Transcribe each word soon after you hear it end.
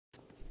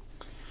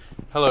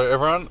Hello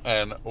everyone,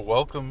 and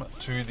welcome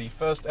to the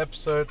first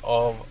episode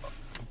of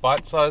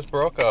Bite-Sized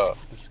Berocka.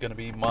 This is going to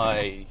be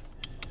my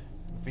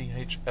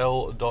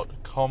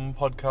VHL.com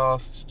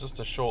podcast, just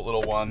a short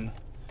little one.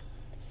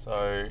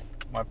 So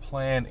my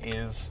plan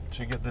is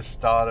to get this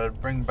started,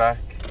 bring back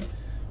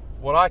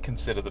what I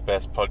consider the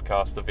best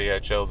podcast the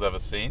VHL's ever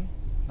seen,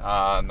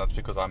 and that's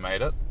because I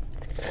made it.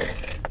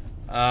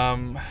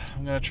 I'm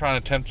going to try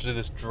and attempt to do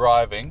this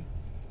driving,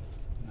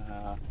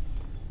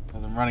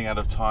 as I'm running out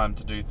of time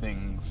to do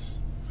things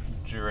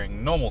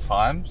during normal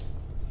times.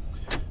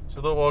 So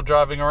I thought while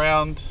driving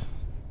around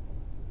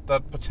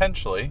that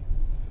potentially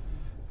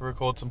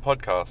record some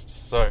podcasts.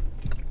 So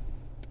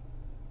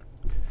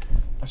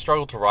I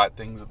struggle to write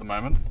things at the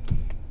moment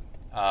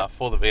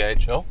for the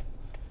VHL.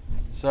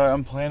 So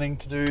I'm planning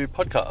to do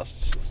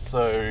podcasts.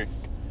 So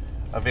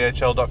a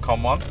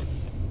VHL.com one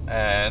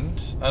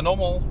and a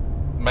normal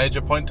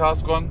major point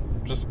task one,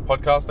 just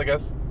podcast I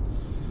guess.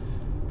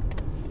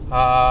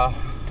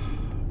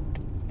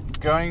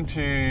 Going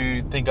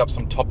to think up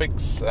some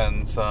topics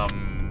and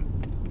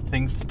some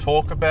things to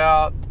talk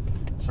about,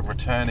 some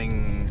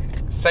returning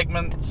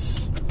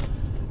segments,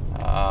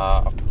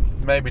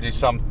 maybe do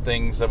some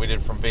things that we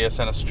did from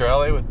VSN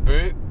Australia with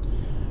Boot.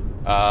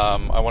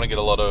 I want to get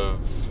a lot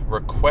of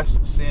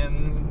requests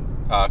in,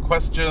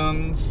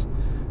 questions.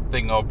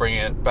 Think I'll bring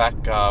it back,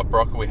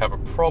 Berocka, we have a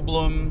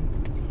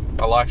problem.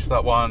 I liked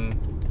that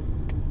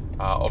one.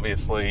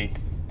 Obviously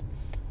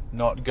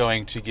not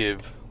going to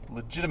give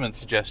legitimate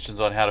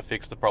suggestions on how to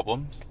fix the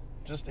problems,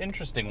 just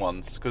interesting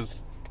ones,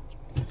 because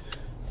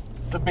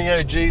the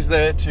BOG's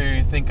there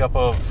to think up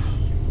of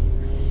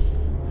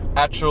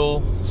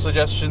actual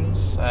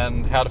suggestions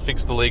and how to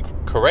fix the league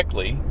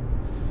correctly.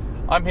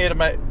 I'm here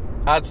to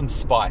add some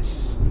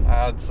spice,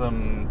 add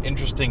some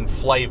interesting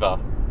flavour.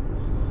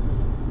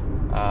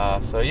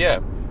 So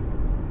yeah,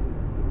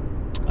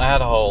 I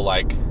had a whole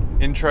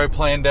intro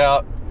planned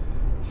out,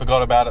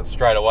 forgot about it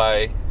straight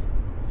away.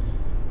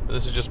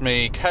 This is just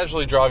me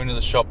casually driving to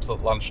the shops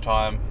at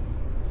lunchtime.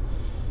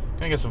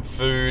 Gonna get some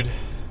food.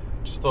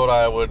 Just thought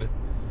I would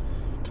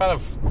kind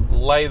of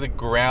lay the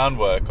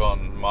groundwork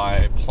on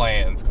my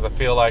plans, because I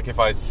feel like if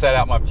I set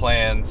out my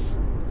plans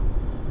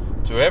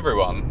to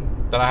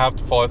everyone, then I have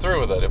to follow through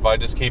with it. If I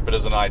just keep it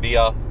as an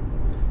idea,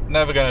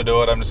 never gonna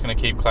do it. I'm just gonna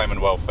keep claiming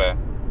welfare.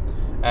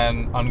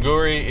 And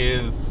Unguri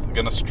is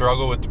gonna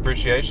struggle with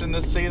depreciation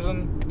this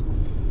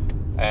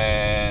season,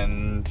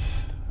 and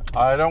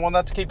I don't want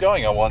that to keep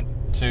going. I want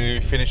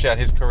to finish out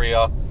his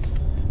career,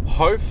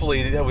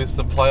 hopefully with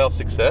some playoff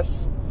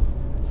success,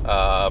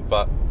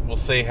 but we'll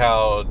see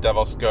how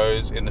Davos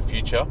goes in the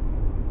future.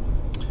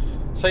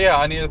 So yeah,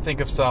 I need to think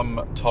of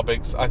some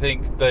topics. I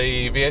think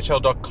the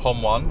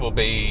VHL.com one will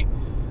be,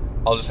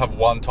 I'll just have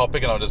one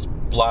topic and I'll just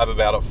blab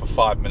about it for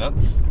 5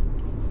 minutes.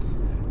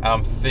 And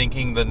I'm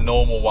thinking the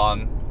normal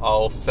one,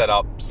 I'll set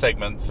up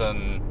segments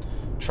and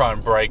try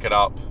and break it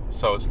up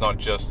so it's not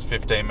just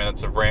 15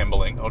 minutes of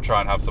rambling. I'll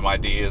try and have some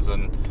ideas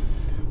and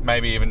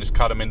maybe even just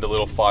cut them into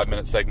little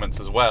 5-minute segments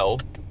as well.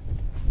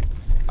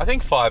 I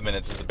think 5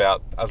 minutes is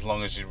about as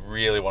long as you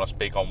really want to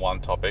speak on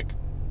one topic.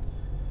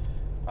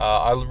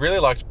 I really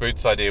liked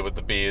Boot's idea with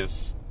the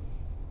beers,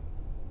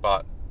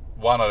 but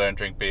one, I don't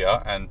drink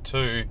beer, and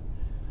two,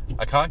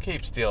 I can't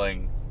keep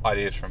stealing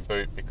ideas from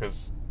Boot,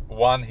 because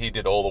one, he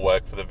did all the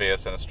work for the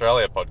VSN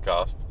Australia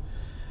podcast,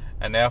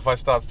 and now if I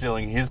start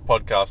stealing his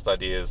podcast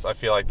ideas, I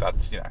feel like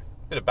that's, a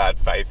bit of bad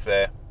faith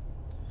there.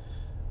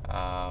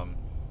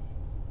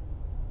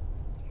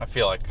 I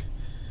feel like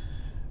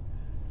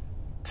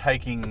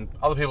taking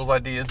other people's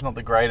ideas is not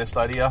the greatest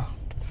idea.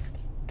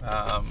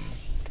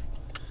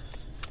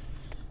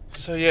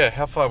 So yeah,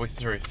 how far are we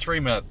through?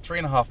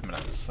 3.5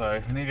 minutes.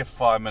 So we need to get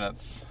 5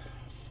 minutes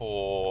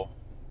for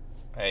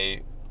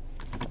a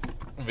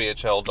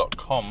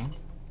VHL.com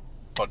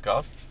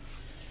podcast.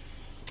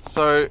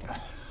 So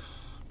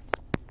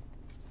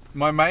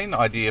my main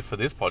idea for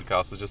this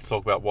podcast is just to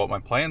talk about what my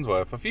plans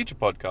were for future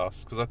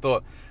podcasts, because I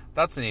thought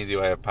that's an easy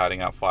way of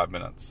padding out 5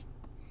 minutes.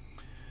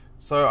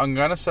 So I'm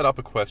going to set up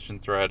a question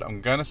thread.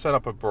 I'm going to set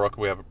up a Berocka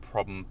we have a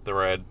problem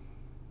thread.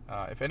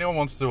 If anyone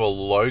wants to do a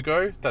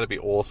logo, that'd be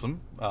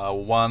awesome.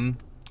 One,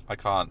 I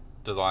can't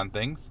design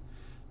things.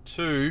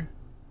 Two,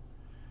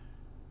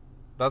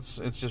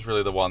 it's just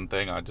really the one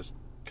thing. I just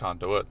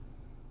can't do it.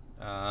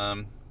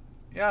 I'm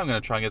going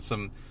to try and get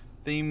some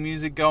theme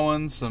music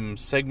going, some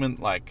segment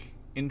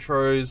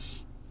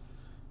intros,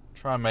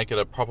 try and make it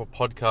a proper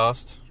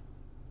podcast.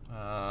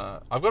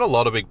 I've got a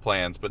lot of big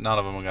plans, but none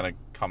of them are going to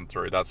come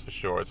through, that's for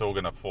sure. It's all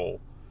going to fall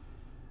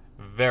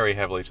very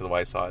heavily to the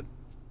wayside.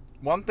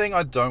 One thing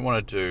I don't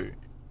want to do,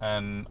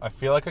 and I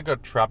feel like I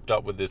got trapped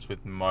up with this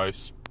with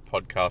most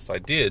podcasts I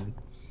did,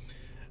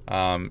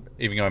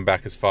 even going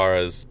back as far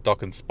as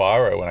Doc and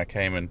Spyro when I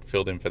came and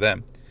filled in for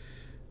them.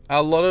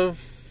 A lot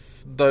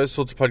of those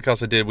sorts of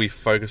podcasts I did, we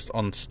focused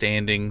on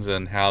standings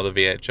and how the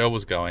VHL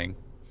was going.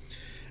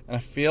 And I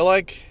feel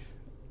like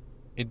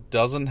it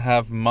doesn't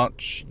have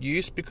much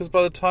use, because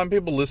by the time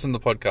people listen to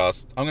the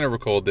podcast, I'm going to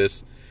record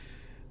this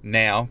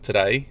now,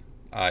 today,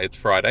 it's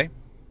Friday,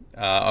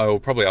 I will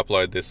probably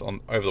upload this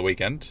on over the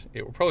weekend.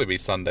 It will probably be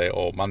Sunday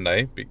or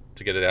Monday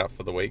to get it out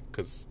for the week,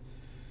 because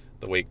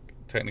the week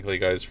technically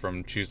goes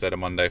from Tuesday to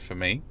Monday for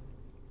me.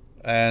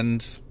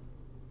 And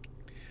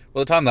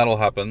by the time that all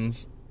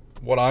happens,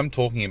 what I'm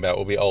talking about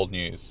will be old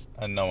news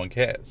and no one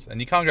cares. And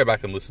you can't go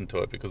back and listen to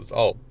it because it's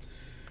old.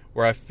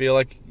 Where I feel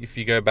like if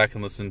you go back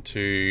and listen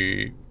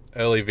to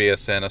early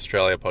VSN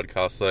Australia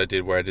podcasts that I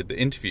did, where I did the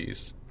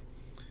interviews,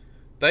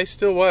 they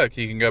still work.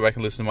 You can go back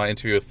and listen to my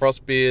interview with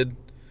Frostbeard,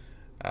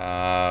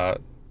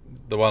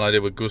 the one I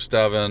did with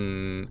Gustav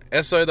and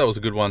Esso, that was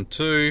a good one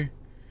too.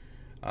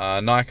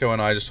 Nico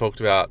and I just talked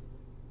about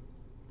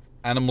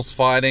animals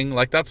fighting,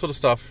 like that sort of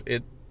stuff.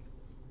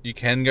 You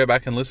can go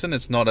back and listen.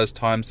 It's not as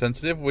time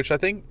sensitive, which I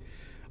think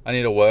I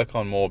need to work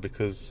on more,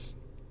 because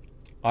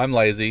I'm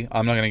lazy.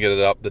 I'm not going to get it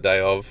up the day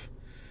of.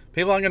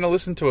 People aren't going to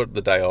listen to it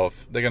the day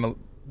of. They're going to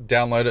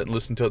download it and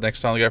listen to it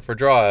next time they go for a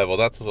drive, or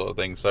that sort of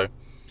thing. So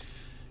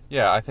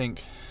yeah, I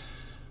think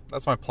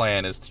that's my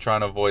plan, is to try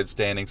and avoid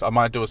standings. I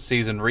might do a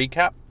season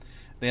recap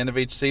at the end of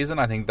each season.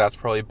 I think that's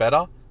probably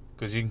better,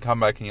 because you can come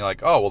back and you're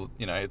like, oh, well,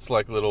 it's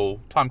like a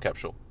little time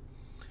capsule.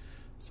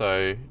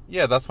 So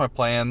yeah, that's my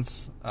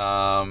plans.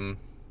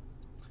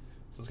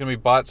 So it's going to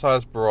be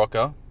bite-sized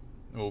Berocka.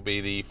 It will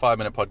be the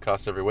 5-minute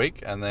podcast every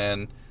week, and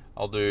then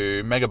I'll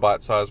do mega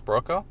bite-sized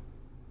Berocka,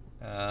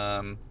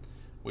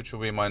 which will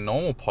be my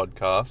normal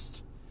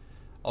podcast.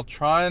 I'll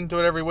try and do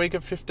it every week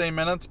at 15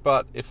 minutes,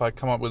 but if I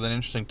come up with an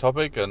interesting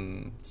topic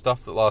and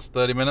stuff that lasts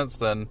 30 minutes,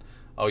 then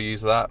I'll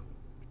use that.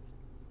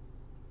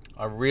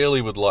 I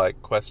really would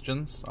like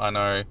questions. I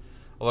know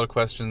a lot of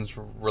questions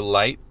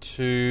relate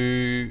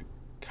to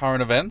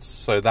current events,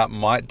 so that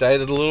might date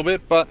it a little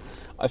bit, but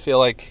I feel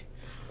like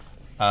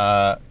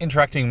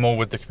interacting more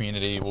with the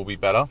community will be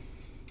better.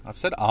 I've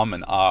said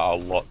and a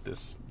lot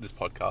this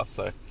podcast,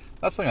 so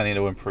that's something I need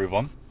to improve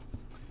on.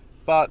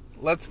 But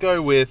let's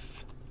go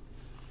with,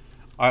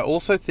 I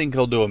also think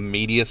I'll do a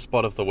media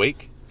spot of the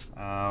week.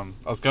 I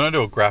was going to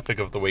do a graphic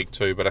of the week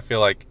too, but I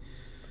feel like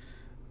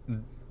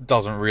it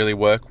doesn't really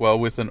work well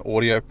with an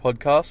audio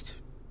podcast.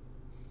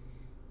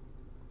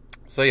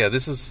 So yeah, I'm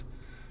going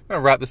to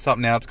wrap this up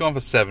now. It's gone for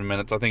 7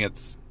 minutes. I think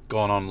it's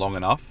gone on long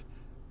enough.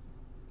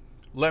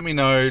 Let me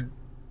know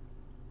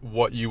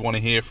what you want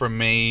to hear from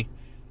me.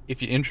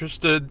 If you're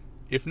interested,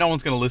 if no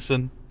one's going to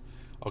listen,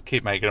 I'll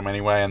keep making them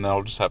anyway, and then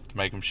I'll just have to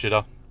make them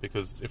shitter,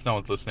 because if no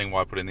one's listening,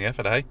 why put in the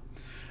effort, hey?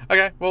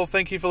 Okay, well,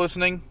 thank you for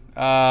listening.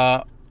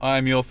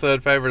 I'm your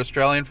third favourite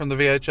Australian from the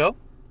VHL.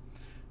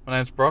 My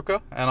name's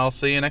Berocka, and I'll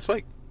see you next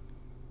week.